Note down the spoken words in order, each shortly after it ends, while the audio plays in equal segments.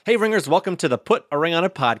Hey Ringers, welcome to the Put a Ring on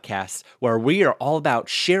It podcast, where we are all about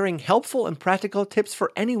sharing helpful and practical tips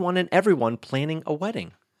for anyone and everyone planning a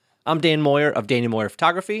wedding. I'm Dan Moyer of Daniel Moyer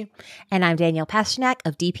Photography. And I'm Danielle Pasternak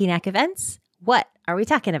of DPNAC Events. What are we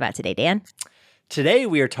talking about today, Dan? Today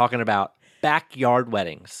we are talking about backyard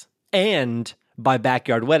weddings. And by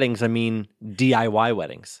backyard weddings, I mean DIY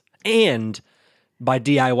weddings. And by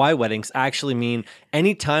DIY weddings, I actually mean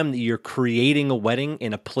any time that you're creating a wedding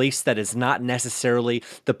in a place that is not necessarily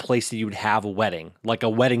the place that you would have a wedding, like a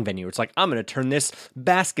wedding venue. It's like, I'm going to turn this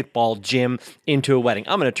basketball gym into a wedding.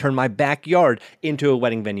 I'm going to turn my backyard into a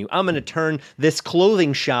wedding venue. I'm going to turn this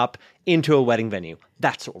clothing shop into a wedding venue.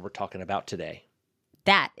 That's what we're talking about today.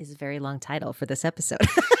 That is a very long title for this episode.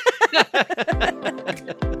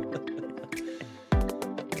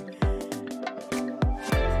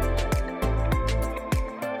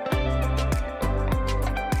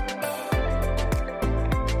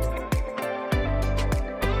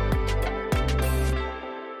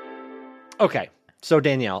 Okay, so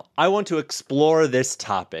Danielle, I want to explore this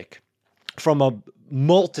topic from a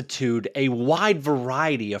wide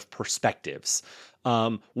variety of perspectives.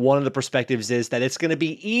 One of the perspectives is that it's going to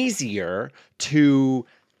be easier to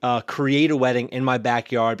create a wedding in my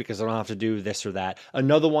backyard because I don't have to do this or that.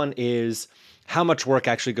 Another one is how much work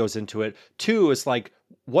actually goes into it. Two is like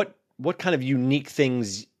what kind of unique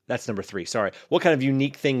things. That's number three. Sorry, what kind of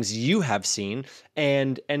unique things you have seen,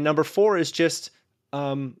 and number four is just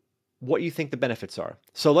what you think the benefits are.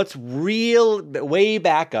 So let's reel way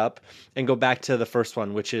back up and go back to the first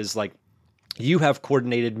one, which is like you have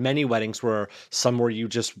coordinated many weddings where some where you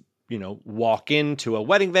just, walk into a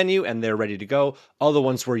wedding venue and they're ready to go. Other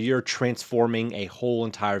ones where you're transforming a whole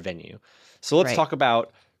entire venue. So let's talk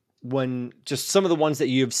about just some of the ones that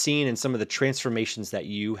you have seen and some of the transformations that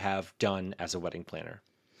you have done as a wedding planner.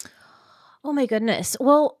 Oh my goodness.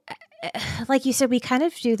 Well, like you said, we kind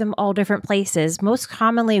of do them all different places. Most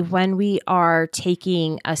commonly when we are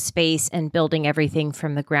taking a space and building everything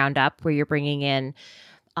from the ground up, where you're bringing in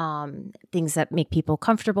things that make people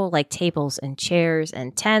comfortable, like tables and chairs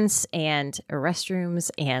and tents and restrooms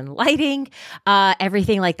and lighting,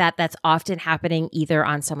 everything like that. That's often happening either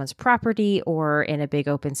on someone's property or in a big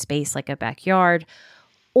open space like a backyard.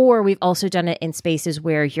 Or we've also done it in spaces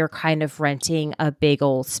where you're kind of renting a big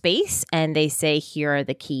old space and they say, here are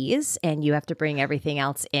the keys, and you have to bring everything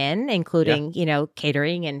else in, including,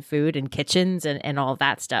 catering and food and kitchens and all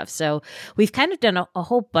that stuff. So we've kind of done a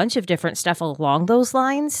whole bunch of different stuff along those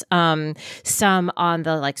lines. Some on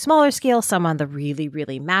the smaller scale, some on the really,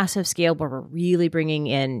 really massive scale where we're really bringing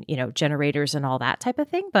in, generators and all that type of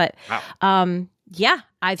thing. But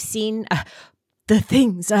I've seen the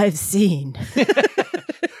things I've seen.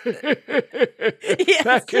 Yes,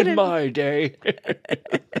 back in my day.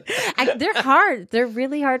 They're hard. They're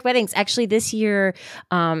really hard weddings. Actually, this year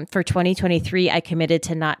for 2023, I committed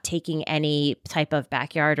to not taking any type of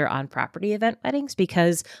backyard or on-property event weddings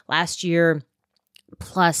because last year,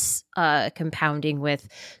 plus compounding with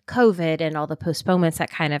COVID and all the postponements that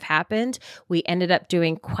kind of happened, we ended up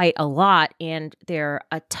doing quite a lot, and they're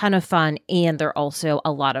a ton of fun, and they're also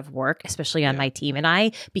a lot of work, especially on my team and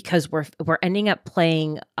I, because we're ending up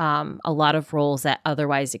playing a lot of roles that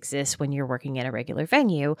otherwise exist when you're working in a regular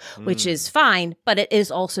venue, which is fine, but it is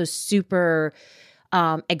also super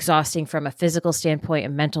exhausting from a physical standpoint, a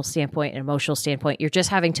mental standpoint, an emotional standpoint. You're just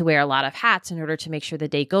having to wear a lot of hats in order to make sure the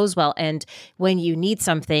day goes well. And when you need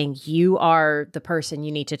something, you are the person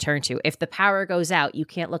you need to turn to. If the power goes out, you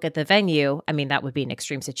can't look at the venue. I mean, that would be an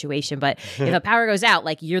extreme situation, but if the power goes out,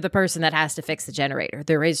 you're the person that has to fix the generator.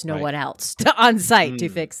 There is no one else on site to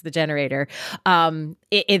fix the generator.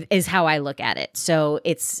 It is how I look at it. So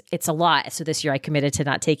it's a lot. So this year I committed to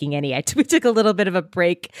not taking any. We took a little bit of a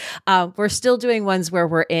break. We're still doing ones where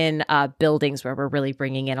we're in buildings where we're really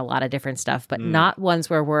bringing in a lot of different stuff, but not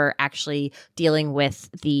ones where we're actually dealing with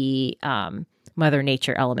the Mother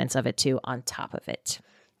Nature elements of it too on top of it.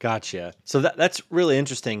 Gotcha. So that's really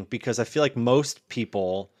interesting because I feel like most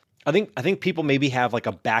people, I think people maybe have like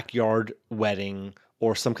a backyard wedding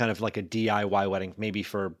or some kind of like a DIY wedding, maybe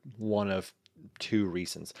for one of two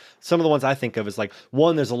reasons. Some of the ones I think of is like,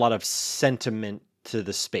 one, there's a lot of sentiment to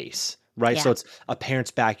the space. Right. Yeah. So it's a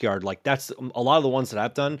parent's backyard. Like that's a lot of the ones that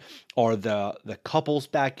I've done are the couple's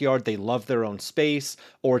backyard. They love their own space,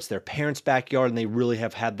 or it's their parents' backyard. And they really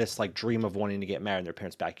have had this like dream of wanting to get married in their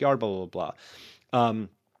parents' backyard, blah, blah, blah.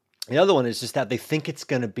 The other one is just that they think it's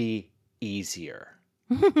going to be easier.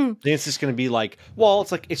 Then it's just going to be like, well,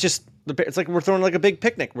 it's like we're throwing like a big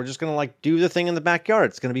picnic. We're just going to like do the thing in the backyard.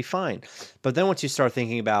 It's going to be fine. But then once you start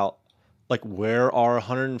thinking about like, where are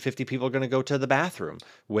 150 people going to go to the bathroom?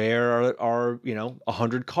 Where are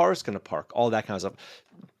 100 cars going to park? All that kind of stuff.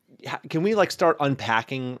 can we like start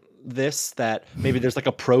unpacking this, that maybe there's like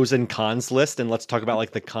a pros and cons list, and let's talk about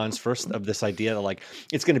like the cons first of this idea that like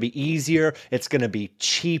it's going to be easier, it's going to be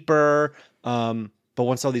cheaper, but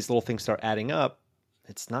once all these little things start adding up,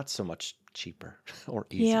 it's not so much cheaper or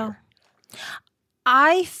easier. Yeah.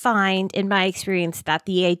 I find in my experience that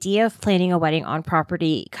the idea of planning a wedding on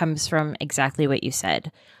property comes from exactly what you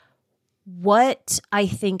said. What I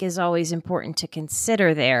think is always important to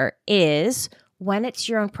consider there is when it's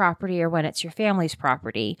your own property or when it's your family's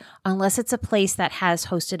property, unless it's a place that has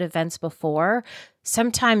hosted events before,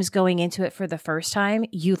 sometimes going into it for the first time,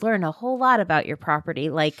 you learn a whole lot about your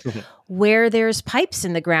property, like where there's pipes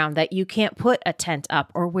in the ground that you can't put a tent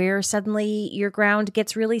up, or where suddenly your ground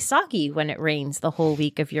gets really soggy when it rains the whole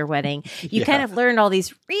week of your wedding. You kind of learn all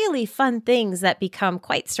these really fun things that become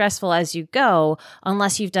quite stressful as you go,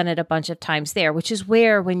 unless you've done it a bunch of times there, which is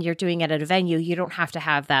where when you're doing it at a venue, you don't have to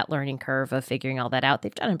have that learning curve of figuring all that out.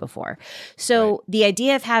 They've done it before. So the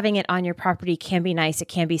idea of having it on your property can be nice. It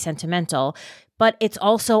can be sentimental. But it's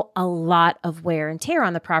also a lot of wear and tear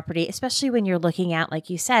on the property, especially when you're looking at, like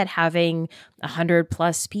you said, having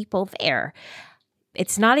 100+ people there.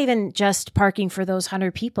 It's not even just parking for those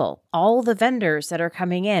 100 people. All the vendors that are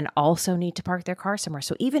coming in also need to park their car somewhere.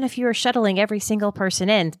 So even if you're shuttling every single person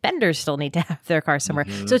in, vendors still need to have their car somewhere.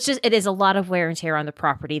 So it is a lot of wear and tear on the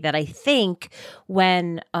property that I think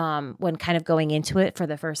when kind of going into it for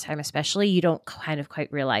the first time, especially, you don't kind of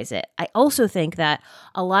quite realize it. I also think that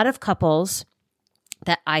a lot of couples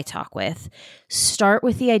that I talk with start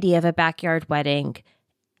with the idea of a backyard wedding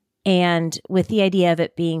and with the idea of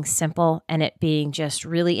it being simple and it being just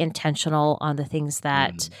really intentional on the things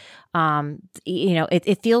that,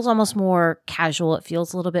 it feels almost more casual. It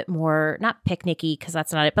feels a little bit more, not picnicky because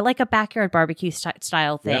that's not it, but like a backyard barbecue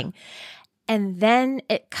style thing. Yeah. And then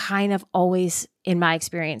it kind of always, in my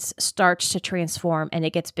experience, starts to transform and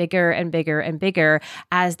it gets bigger and bigger and bigger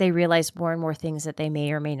as they realize more and more things that they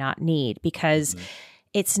may or may not need, because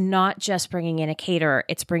it's not just bringing in a caterer.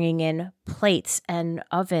 It's bringing in plates and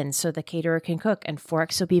ovens so the caterer can cook, and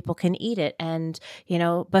forks so people can eat it, and,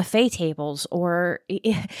 buffet tables, or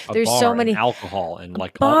there's so many, and alcohol and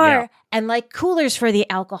like and like coolers for the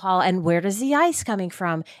alcohol. And where does the ice coming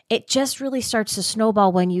from? It just really starts to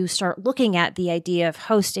snowball when you start looking at the idea of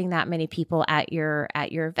hosting that many people at your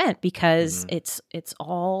event, because it's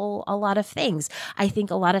all a lot of things. I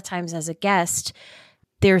think a lot of times as a guest,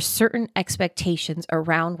 there's certain expectations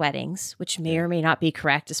around weddings, which may or may not be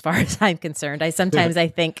correct as far as I'm concerned. I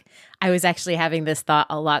think I was actually having this thought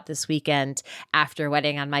a lot this weekend after a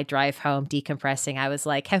wedding on my drive home, decompressing. I was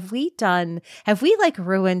like, have we like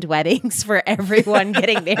ruined weddings for everyone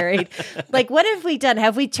getting married? Like, what have we done?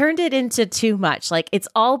 Have we turned it into too much? Like, it's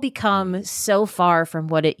all become so far from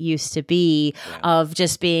what it used to be of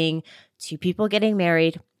just being two people getting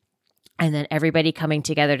married and then everybody coming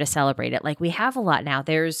together to celebrate it. Like we have a lot now.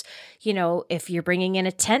 There's, if you're bringing in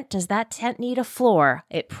a tent, does that tent need a floor?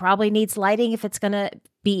 It probably needs lighting if it's going to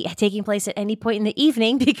be taking place at any point in the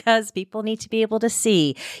evening, because people need to be able to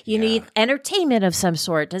see. You need entertainment of some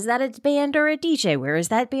sort. Does that a band or a DJ? Where is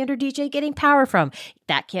that band or DJ getting power from?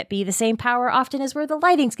 That can't be the same power often as where the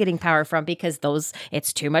lighting's getting power from, because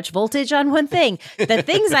it's too much voltage on one thing. The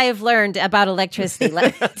things I have learned about electricity,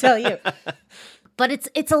 let me tell you. But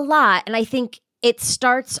it's a lot. And I think it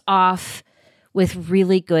starts off with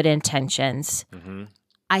really good intentions.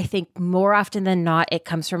 I think more often than not, it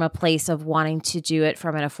comes from a place of wanting to do it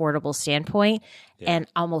from an affordable standpoint. And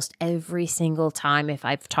almost every single time, if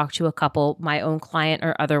I've talked to a couple, my own client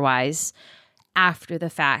or otherwise, after the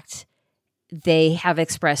fact, they have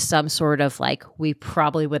expressed some sort of like, we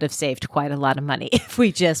probably would have saved quite a lot of money if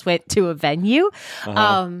we just went to a venue.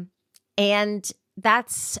 And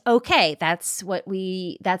that's okay. That's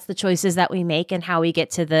the choices that we make, and how we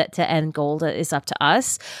get to end goal is up to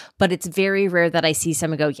us. But it's very rare that I see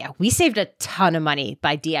someone go, yeah, we saved a ton of money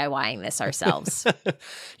by DIYing this ourselves.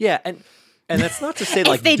 And that's not to say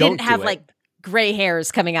like if they don't didn't have do it. like gray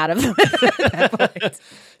hairs coming out of them.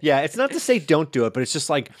 It's not to say don't do it, but it's just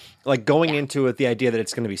like going into it, the idea that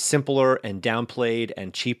it's going to be simpler and downplayed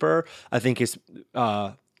and cheaper, I think is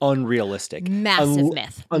unrealistic. Massive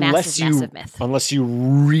myth. Massive myth. Unless you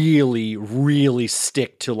really, really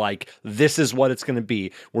stick to like, this is what it's going to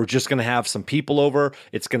be. We're just going to have some people over.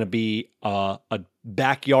 It's going to be a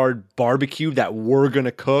backyard barbecue that we're going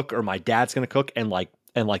to cook, or my dad's going to cook, and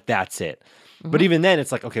that's it. But even then,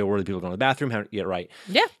 it's like, okay, where are the people going to the bathroom? Yeah, right.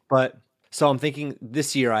 Yeah. But so I'm thinking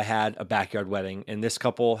this year I had a backyard wedding, and this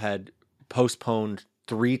couple had postponed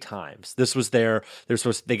 3 times. This was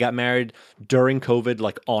they got married during COVID,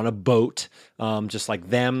 like on a boat, just like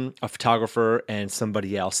them, a photographer, and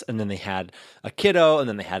somebody else. And then they had a kiddo, and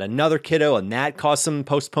then they had another kiddo, and that caused some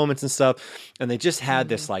postponements and stuff. And they just had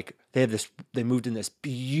this, like, they moved in this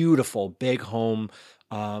beautiful big home.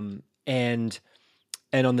 And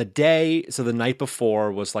on the day, so the night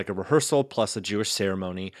before was like a rehearsal plus a Jewish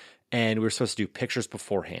ceremony. And we were supposed to do pictures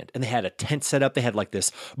beforehand. And they had a tent set up. They had like this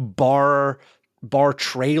bar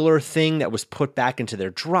trailer thing that was put back into their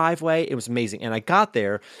driveway. It was amazing. And I got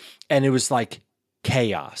there and it was like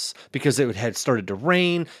chaos because it had started to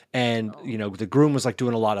rain. And, the groom was like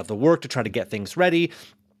doing a lot of the work to try to get things ready.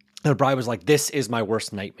 And the bride was like, this is my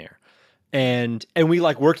worst nightmare. And we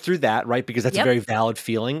like worked through that, right? Because that's a very valid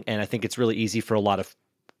feeling. And I think it's really easy for a lot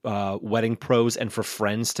of wedding pros and for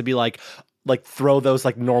friends to be like throw those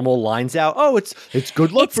like normal lines out. Oh, it's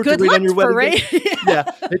good luck for rain on your wedding day. Yeah,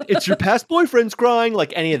 it's your past boyfriend's crying,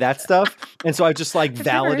 like any of that stuff. And so I just like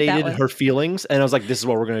validated her feelings, and I was like, this is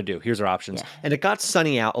what we're gonna do. Here's our options. Yeah. And it got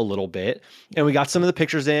sunny out a little bit, and we got some of the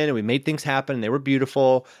pictures in, and we made things happen. And they were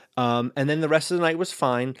beautiful. And then the rest of the night was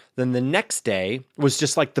fine. Then the next day was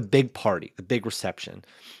just like the big party, the big reception.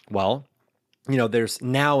 Well, there's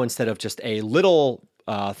now, instead of just a little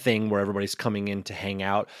thing where everybody's coming in to hang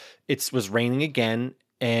out, it was raining again,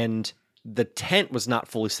 and the tent was not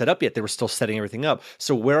fully set up yet. They were still setting everything up.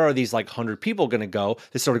 So where are these like 100 people going to go?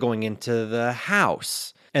 They started going into the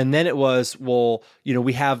house. And then it was, well,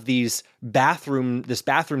 we have this bathroom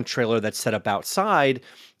trailer that's set up outside,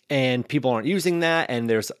 and people aren't using that. And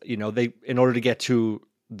there's, in order to get to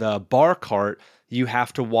the bar cart, you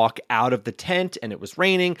have to walk out of the tent, and it was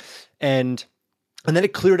raining, and then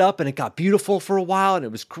it cleared up and it got beautiful for a while, and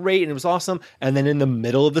it was great and it was awesome. And then in the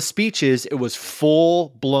middle of the speeches, it was full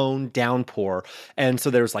blown downpour. And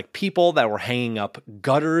so there was like people that were hanging up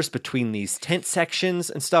gutters between these tent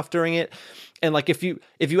sections and stuff during it. And like, if you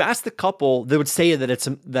ask the couple, they would say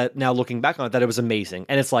that now looking back on it, that it was amazing.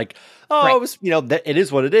 And it's like, It was, that it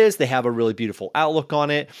is what it is. They have a really beautiful outlook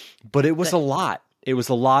on it, but it was a lot. It was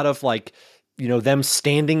a lot of like, them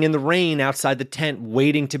standing in the rain outside the tent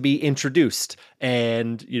waiting to be introduced.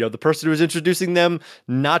 And, the person who was introducing them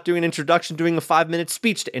not doing an introduction, doing a 5-minute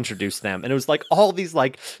speech to introduce them. And it was like all these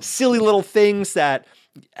like silly little things that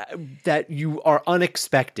you are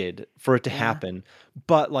unexpected for it to happen.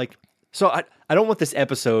 But like, so I don't want this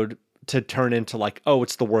episode to turn into like, oh,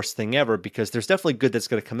 it's the worst thing ever, because there's definitely good that's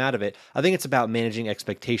going to come out of it. I think it's about managing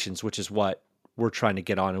expectations, which is what we're trying to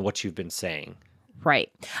get on and what you've been saying.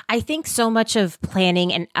 Right. I think so much of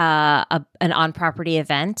planning an on-property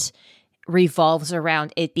event revolves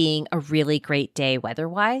around it being a really great day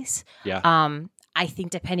weather-wise. Yeah. I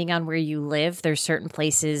think depending on where you live, there's certain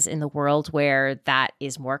places in the world where that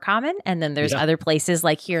is more common. And then there's other places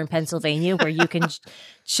like here in Pennsylvania where you can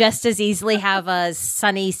just as easily have a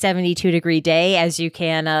sunny 72-degree day as you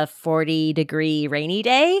can a 40-degree rainy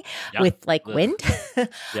day with like wind.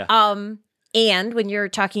 And when you're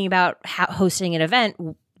talking about hosting an event,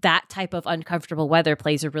 that type of uncomfortable weather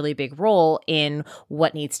plays a really big role in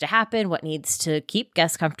what needs to happen, what needs to keep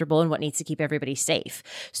guests comfortable, and what needs to keep everybody safe.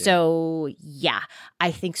 Yeah. So,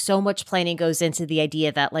 I think so much planning goes into the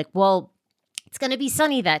idea that like, well, it's going to be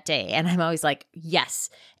sunny that day. And I'm always like, yes.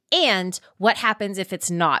 And what happens if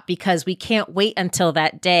it's not? Because we can't wait until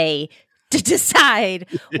that day to decide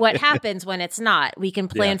what happens when it's not. We can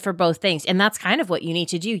plan for both things. And that's kind of what you need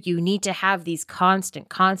to do. You need to have these constant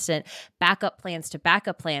backup plans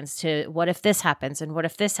to what if this happens and what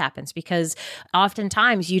if this happens? Because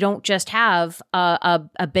oftentimes you don't just have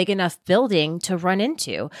a big enough building to run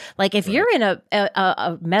into. Like if you're in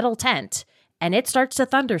a metal tent and it starts to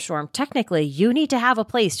thunderstorm, technically you need to have a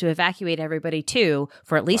place to evacuate everybody to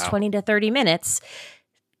for at least 20 to 30 minutes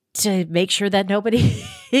to make sure that nobody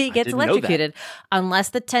gets electrocuted unless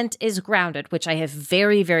the tent is grounded, which I have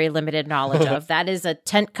very, very limited knowledge of. That is a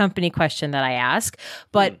tent company question that I ask,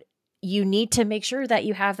 but you need to make sure that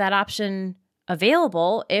you have that option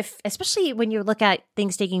available especially when you look at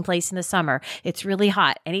things taking place in the summer. It's really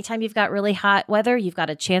hot. Anytime you've got really hot weather, you've got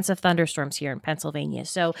a chance of thunderstorms here in Pennsylvania.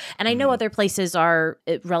 So, and I know other places are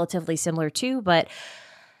relatively similar too, but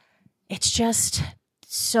it's just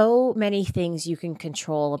so many things you can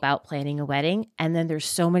control about planning a wedding. And then there's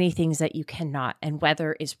so many things that you cannot. And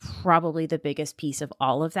weather is probably the biggest piece of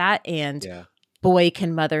all of that. And boy,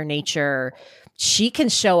 can Mother Nature, she can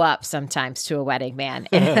show up sometimes to a wedding, man.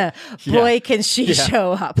 Boy, can she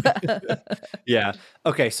show up.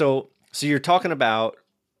 Okay. So you're talking about,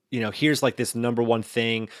 here's like this number one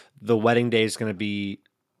thing. The wedding day is going to be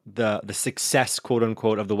the success, quote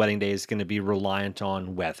unquote, of the wedding day is going to be reliant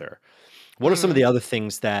on weather. What are some of the other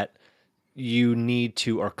things that you need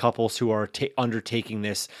to, or couples who are undertaking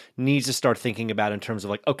this needs to start thinking about in terms of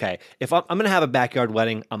like, okay, if I'm going to have a backyard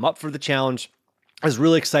wedding, I'm up for the challenge. It's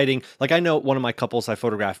really exciting. Like I know one of my couples I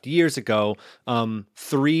photographed years ago,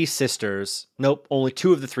 three sisters, nope, only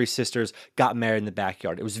two of the three sisters got married in the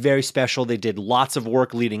backyard. It was very special. They did lots of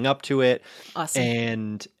work leading up to it.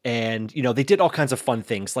 Awesome. And you know, they did all kinds of fun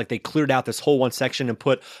things. Like they cleared out this whole one section and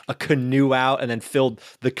put a canoe out and then filled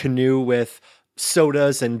the canoe with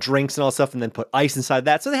sodas and drinks and all stuff and then put ice inside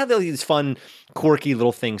that. So they have these fun, quirky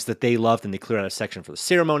little things that they loved and they cleared out a section for the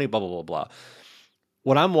ceremony, blah, blah, blah, blah.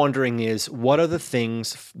 What I'm wondering is, what are the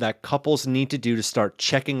things that couples need to do to start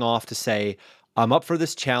checking off to say, I'm up for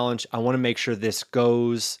this challenge. I want to make sure this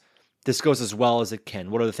goes as well as it can.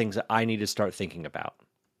 What are the things that I need to start thinking about?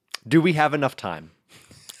 Do we have enough time?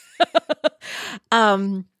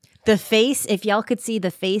 The face, if y'all could see the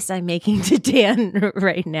face I'm making to Dan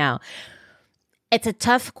right now. It's a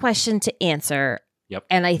tough question to answer. Yep.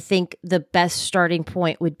 And I think the best starting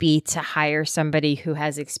point would be to hire somebody who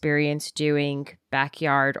has experience doing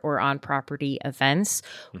backyard or on property events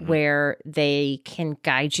where they can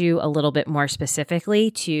guide you a little bit more specifically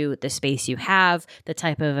to the space you have, the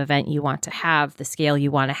type of event you want to have, the scale you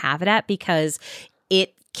want to have it at, because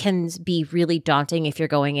it can be really daunting if you're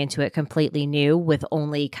going into it completely new with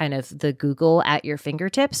only kind of the Google at your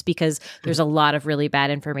fingertips, because there's a lot of really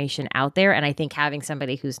bad information out there. And I think having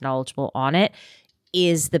somebody who's knowledgeable on it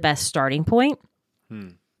is the best starting point.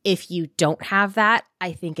 If you don't have that,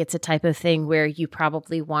 I think it's a type of thing where you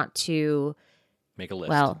probably want to make a list.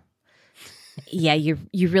 Well, yeah, you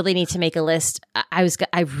really need to make a list.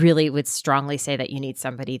 I really would strongly say that you need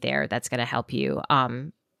somebody there that's going to help you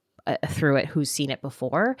through it, who's seen it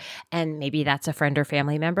before, and maybe that's a friend or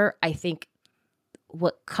family member. I think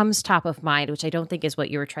what comes top of mind, which I don't think is what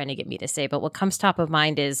you were trying to get me to say, but what comes top of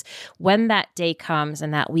mind is when that day comes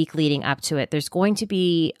and that week leading up to it, there's going to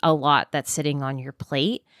be a lot that's sitting on your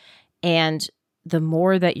plate. And the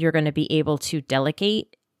more that you're going to be able to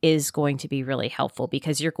delegate is going to be really helpful,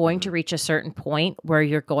 because you're going to reach a certain point where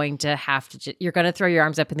you're going to have to, you're going to throw your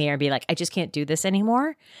arms up in the air and be like, I just can't do this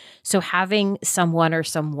anymore. So having someone or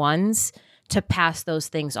someones to pass those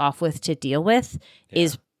things off with, to deal with,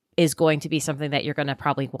 is going to be something that you're going to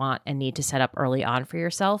probably want and need to set up early on for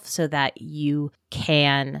yourself, so that you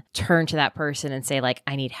can turn to that person and say, like,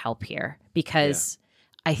 I need help here. Because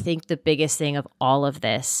I think the biggest thing of all of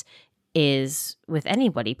this is, with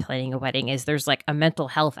anybody planning a wedding, is there's like a mental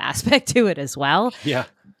health aspect to it as well. Yeah.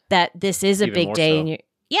 That this is a Even big day so. in your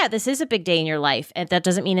this is a big day in your life. And that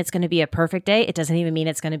doesn't mean it's going to be a perfect day. It doesn't even mean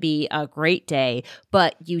it's going to be a great day,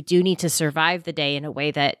 but you do need to survive the day in a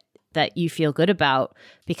way that you feel good about,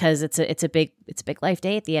 because it's a big life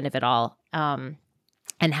day at the end of it all. And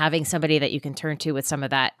having somebody that you can turn to with some of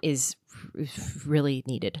that is really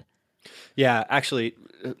needed. Yeah, actually,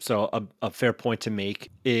 so a fair point to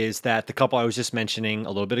make is that the couple I was just mentioning a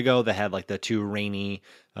little bit ago that had like the two rainy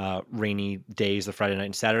days, the Friday night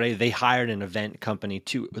and Saturday, they hired an event company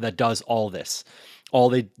that does all this.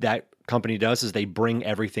 That company does is they bring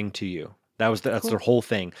everything to you. That's cool. Their whole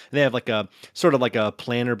thing. They have like a sort of like a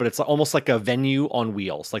planner, but it's almost like a venue on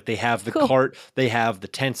wheels. Like they have the cart, they have the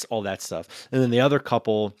tents, all that stuff. And then the other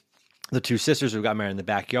couple, the two sisters who got married in the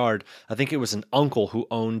backyard, I think it was an uncle who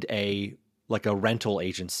owned a rental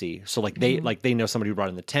agency. So like they know somebody who brought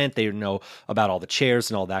in the tent, they know about all the chairs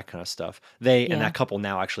and all that kind of stuff. And that couple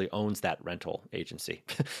now actually owns that rental agency.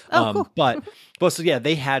 Cool. But so yeah,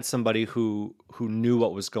 they had somebody who knew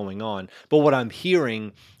what was going on. But what I'm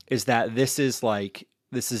hearing is that this is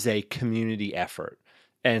a community effort.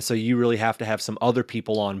 And so you really have to have some other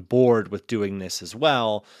people on board with doing this as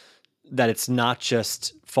well, that it's not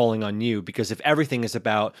just falling on you. Because if everything is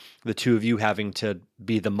about the two of you having to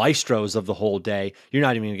be the maestros of the whole day, you're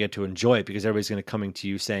not even going to get to enjoy it, because everybody's going to coming to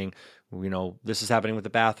you saying, you know, this is happening with the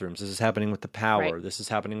bathrooms, this is happening with the power, this is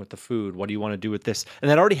happening with the food, what do you want to do with this?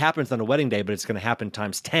 And that already happens on a wedding day, but it's going to happen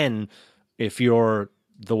times 10 if you're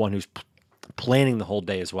the one who's planning the whole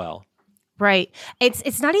day as well. Right.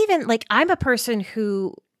 It's not even like, I'm a person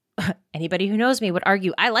who, anybody who knows me would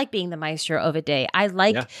argue, I like being the maestro of a day. I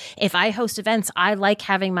like, if I host events, I like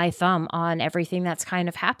having my thumb on everything that's kind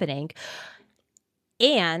of happening.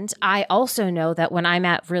 And I also know that when I'm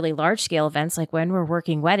at really large scale events, like when we're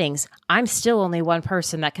working weddings, I'm still only one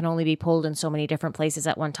person that can only be pulled in so many different places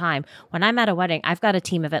at one time. When I'm at a wedding, I've got a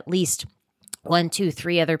team of at least 1, 2,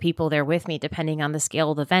 3 other people there with me, depending on the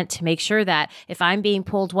scale of the event, to make sure that if I'm being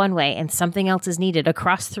pulled one way and something else is needed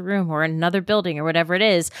across the room or in another building or whatever it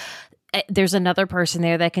is, there's another person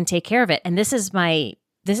there that can take care of it. And this is my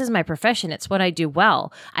this is my profession. It's what I do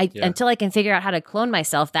well. Until I can figure out how to clone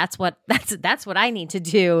myself, that's what I need to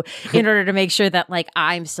do in order to make sure that like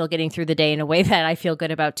I'm still getting through the day in a way that I feel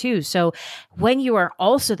good about too. So when you are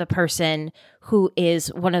also the person who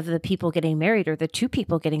is one of the people getting married or the two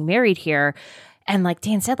people getting married here, and like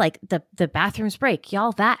Dan said, like the bathrooms break,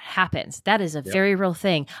 y'all, that happens. That is a very real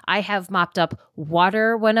thing. I have mopped up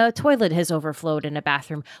water when a toilet has overflowed in a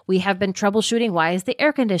bathroom. We have been troubleshooting. Why is the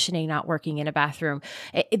air conditioning not working in a bathroom?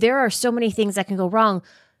 There are so many things that can go wrong.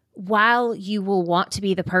 While you will want to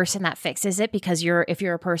be the person that fixes it, because if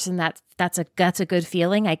you're a person that's a good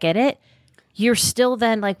feeling, I get it. You're still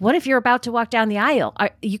then like, what if you're about to walk down the aisle?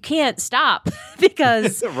 You can't stop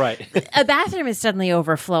because a bathroom is suddenly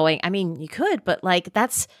overflowing. I mean, you could, but like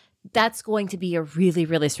that's going to be a really,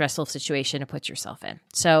 really stressful situation to put yourself in.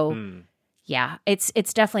 So yeah, it's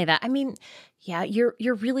definitely that. I mean, yeah, you're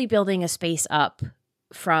really building a space up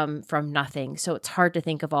from nothing. So it's hard to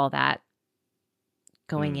think of all that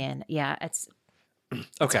going in. Yeah, it's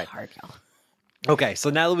hard, y'all. Okay, so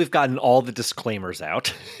now that we've gotten all the disclaimers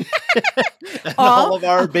out, all of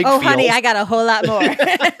our big feels, honey, I got a whole lot more.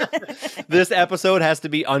 This episode has to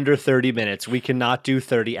be under 30 minutes. We cannot do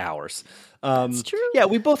 30 hours. That's true. Yeah,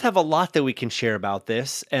 we both have a lot that we can share about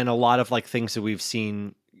this, and a lot of like things that we've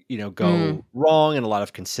seen, go wrong, and a lot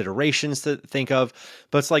of considerations to think of.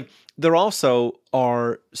 But it's like there also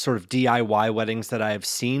are sort of DIY weddings that I have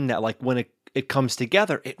seen that like when it comes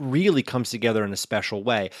together, it really comes together in a special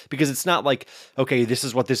way, because it's not like, okay, this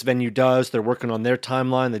is what this venue does. They're working on their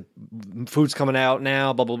timeline. The food's coming out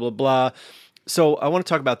now, blah, blah, blah, blah. So I want to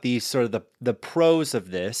talk about these sort of the pros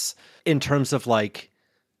of this in terms of like,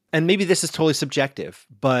 and maybe this is totally subjective,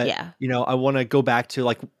 but I want to go back to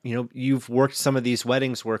like, you've worked some of these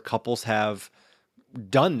weddings where couples have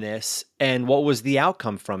done this, and what was the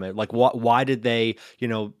outcome from it? Like why did they,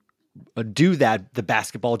 do that? The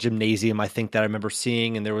basketball gymnasium, I think, that I remember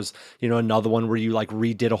seeing, and there was another one where you like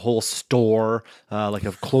redid a whole store, like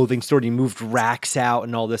a clothing store, and you moved racks out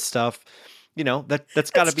and all this stuff.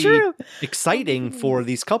 That's got to be exciting for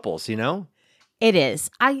these couples. It is.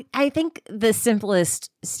 I think the simplest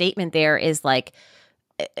statement there is like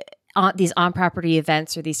these on-property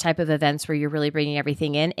events or these type of events where you're really bringing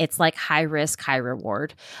everything in. It's like high risk, high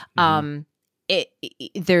reward.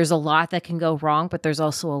 There's a lot that can go wrong, but there's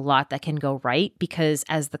also a lot that can go right, because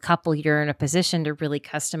as the couple, you're in a position to really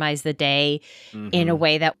customize the day in a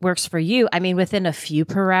way that works for you. I mean, within a few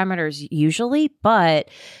parameters usually, but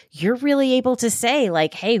you're really able to say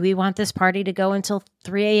like, hey, we want this party to go until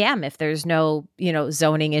 3 a.m. if there's no,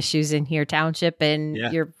 zoning issues in your township and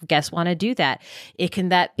your guests want to do that. It can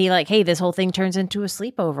be like, hey, this whole thing turns into a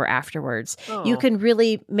sleepover afterwards. Oh. You can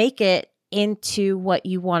really make it into what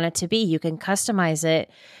you want it to be. You can customize it,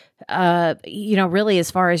 really as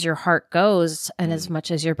far as your heart goes and as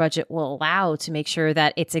much as your budget will allow, to make sure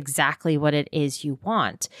that it's exactly what it is you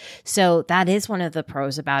want. So that is one of the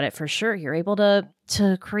pros about it for sure. You're able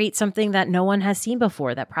to create something that no one has seen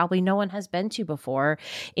before, that probably no one has been to before,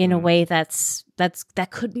 in a way that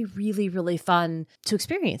could be really, really fun to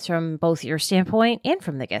experience from both your standpoint and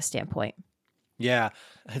from the guest standpoint. Yeah,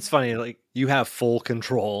 it's funny. Like, you have full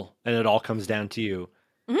control and it all comes down to you.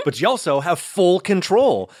 But you also have full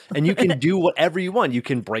control and you can do whatever you want. You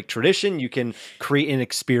can break tradition. You can create an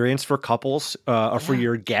experience for couples or for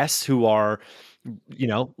your guests who are,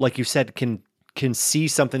 like you said, can see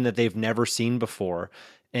something that they've never seen before.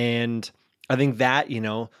 And I think that,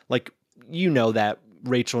 that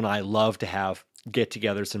Rachel and I love to have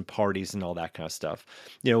get-togethers and parties and all that kind of stuff.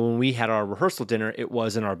 When we had our rehearsal dinner, it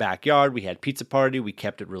was in our backyard. We had pizza party. We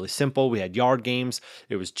kept it really simple. We had yard games.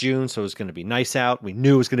 It was June, so it was going to be nice out. We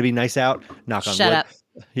knew it was going to be nice out. Knock on wood. Shut up.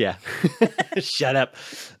 Yeah. Shut up.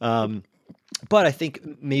 But I think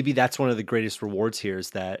maybe that's one of the greatest rewards here is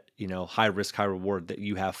that, high risk, high reward, that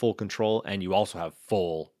you have full control and you also have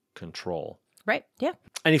full control. Right. Yeah.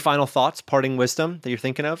 Any final thoughts, parting wisdom that you're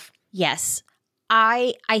thinking of? Yes.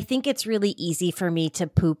 I think it's really easy for me to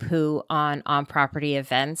poo-poo on property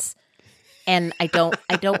events. And I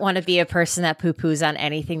don't want to be a person that poo-poos on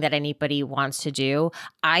anything that anybody wants to do.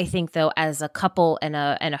 I think, though, as a couple and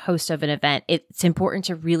a host of an event, it's important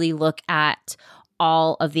to really look at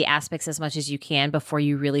all of the aspects as much as you can before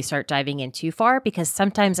you really start diving in too far, because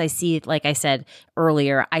sometimes I see, like I said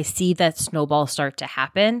earlier, I see that snowball start to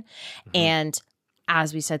happen. And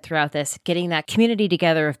as we said throughout this, getting that community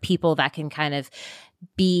together of people that can kind of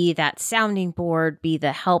be that sounding board, be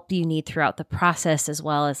the help you need throughout the process, as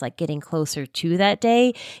well as like getting closer to that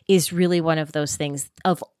day, is really one of those things.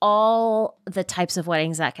 Of all the types of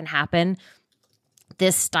weddings that can happen,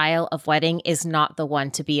 this style of wedding is not the one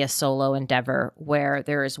to be a solo endeavor where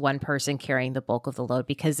there is one person carrying the bulk of the load,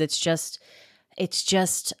 because it's just,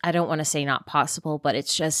 I don't want to say not possible, but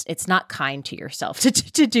it's not kind to yourself to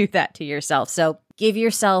do that to yourself. So give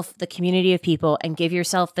yourself the community of people and give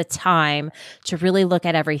yourself the time to really look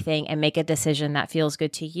at everything and make a decision that feels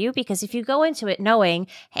good to you. Because if you go into it knowing,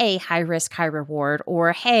 hey, high risk, high reward,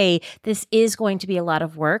 or hey, this is going to be a lot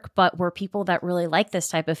of work, but we're people that really like this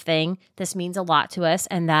type of thing, this means a lot to us,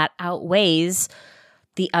 and that outweighs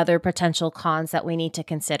the other potential cons that we need to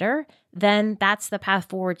consider, then that's the path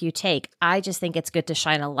forward you take. I just think it's good to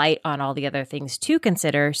shine a light on all the other things to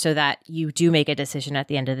consider so that you do make a decision at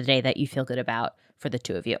the end of the day that you feel good about for the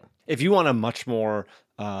two of you. If you want a much more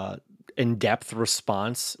in-depth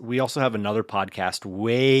response, we also have another podcast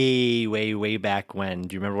way back when.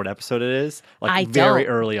 Do you remember what episode it is? Like I very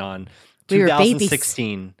don't. early on. We were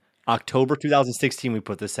 2016. October 2016, we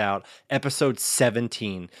put this out, episode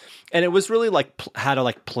 17. And it was really like how to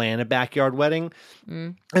like plan a backyard wedding.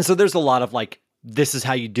 And so there's a lot of like, this is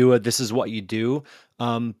how you do it. This is what you do.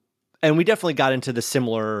 And we definitely got into the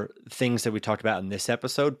similar things that we talked about in this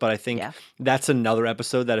episode. But I think that's another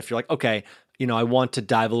episode that if you're like, okay, you know, I want to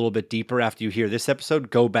dive a little bit deeper after you hear this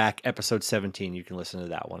episode, go back episode 17. You can listen to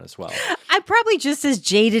that one as well. I'm probably just as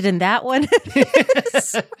jaded in that one.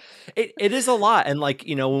 It is a lot. And like,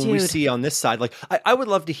 you know, when we see on this side, like I would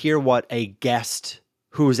love to hear what a guest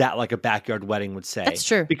who was at like a backyard wedding would say. That's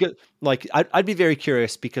true. Because like, I'd be very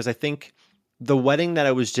curious because I think the wedding that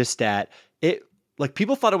I was just at, like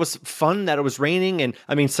people thought it was fun that it was raining. And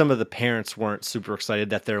I mean, some of the parents weren't super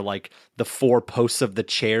excited that they're like the four posts of the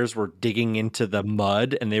chairs were digging into the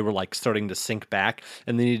mud and they were like starting to sink back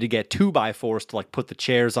and they needed to get 2x4s to like put the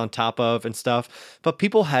chairs on top of and stuff. But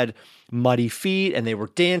people had muddy feet and they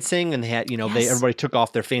were dancing and they had, you know, everybody took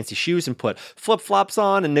off their fancy shoes and put flip-flops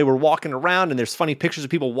on and they were walking around and there's funny pictures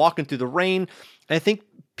of people walking through the rain. And I think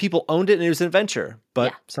people owned it and it was an adventure,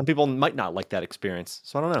 but some people might not like that experience.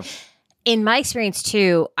 So I don't know. In my experience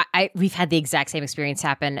too, we've had the exact same experience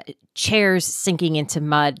happen. Chairs sinking into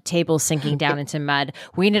mud, tables sinking down into mud.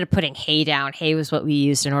 We ended up putting hay down. Hay was what we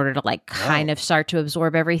used in order to like kind of start to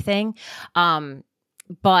absorb everything.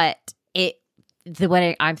 But the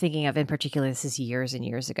wedding I'm thinking of in particular, this is years and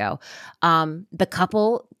years ago. The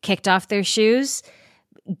couple kicked off their shoes,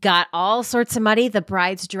 got all sorts of muddy. The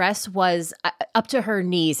bride's dress was up to her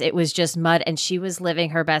knees. It was just mud and she was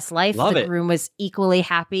living her best life. The groom was equally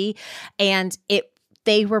happy. And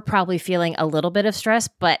they were probably feeling a little bit of stress,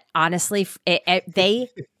 but honestly,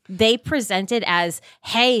 they presented as,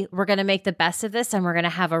 hey, we're going to make the best of this and we're going to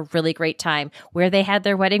have a really great time. Where they had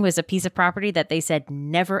their wedding was a piece of property that they said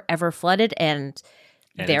never, ever flooded. And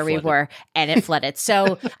there we were, and it flooded.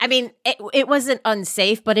 So, I mean, it wasn't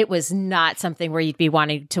unsafe, but it was not something where you'd be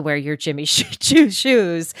wanting to wear your Jimmy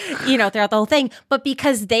shoes, you know, throughout the whole thing. But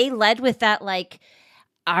because they led with that, like,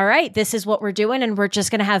 all right, this is what we're doing, and we're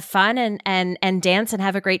just going to have fun and dance and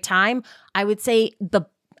have a great time. I would say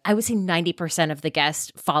 90% of the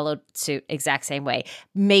guests followed suit exact same way.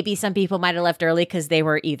 Maybe some people might have left early because they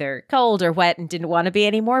were either cold or wet and didn't want to be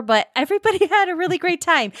anymore, but everybody had a really great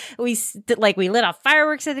time. We lit off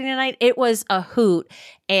fireworks at the end of the night. It was a hoot.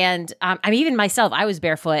 And I mean, even myself, I was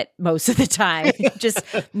barefoot most of the time, just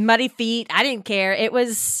muddy feet. I didn't care. It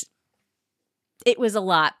was a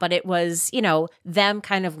lot, but it was, you know, them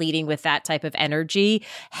kind of leading with that type of energy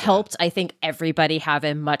helped, I think, everybody have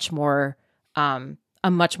a much more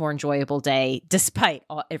enjoyable day despite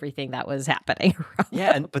everything that was happening.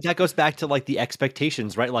 Yeah, but that goes back to like the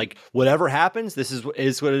expectations, right? Like whatever happens, this is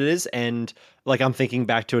what it is. And like I'm thinking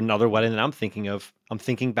back to another wedding that I'm thinking of.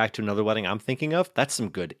 That's some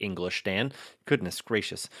good English, Dan. Goodness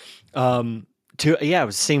gracious. It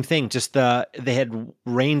was the same thing. Just they had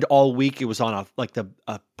rained all week. It was on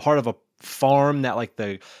a part of a farm that like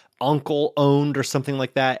the uncle owned or something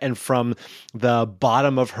like that, and from the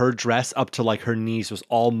bottom of her dress up to like her knees was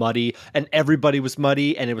all muddy, and everybody was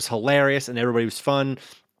muddy, and it was hilarious, and everybody was fun.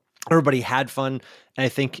 Everybody had fun, and I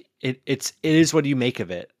think it is what you make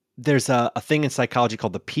of it. There's a thing in psychology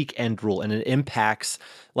called the peak end rule, and it impacts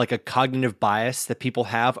like a cognitive bias that people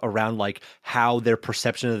have around like how their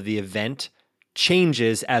perception of the event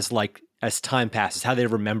changes as time passes, how they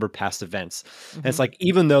remember past events. And it's like,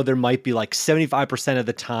 even though there might be like 75% of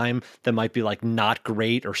the time that might be like not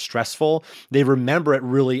great or stressful, they remember it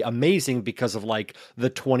really amazing because of like the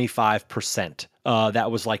 25%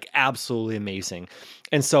 that was like absolutely amazing.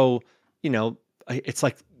 And so, you know, it's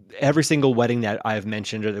like every single wedding that I've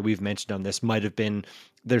mentioned or that we've mentioned on this might have been,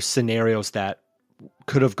 there's scenarios that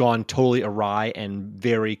could have gone totally awry and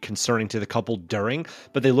very concerning to the couple during,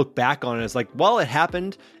 but they look back on it as like, well, it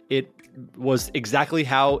happened. was exactly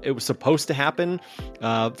how it was supposed to happen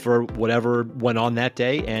for whatever went on that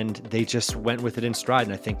day, and they just went with it in stride.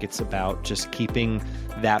 And I think it's about just keeping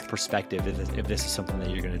that perspective if this is something that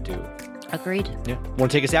you're going to do. Agreed. Yeah. Want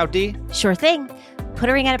to take us out, Dee? Sure thing. Put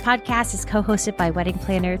a Ring on It podcast is co-hosted by wedding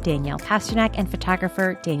planner Danielle Pasternak and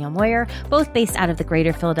photographer Daniel Moyer, both based out of the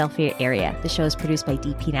greater Philadelphia area. The show is produced by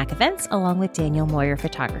DPNAC Events along with Daniel Moyer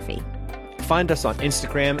Photography. Find us on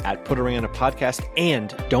Instagram at Put a Ring on It podcast,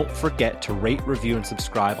 and don't forget to rate, review, and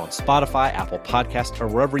subscribe on Spotify, Apple Podcasts, or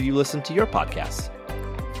wherever you listen to your podcasts.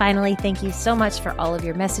 Finally, thank you so much for all of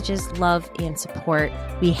your messages, love, and support.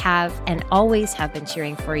 We have and always have been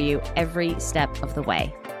cheering for you every step of the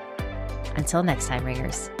way. Until next time,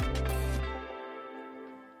 Ringers.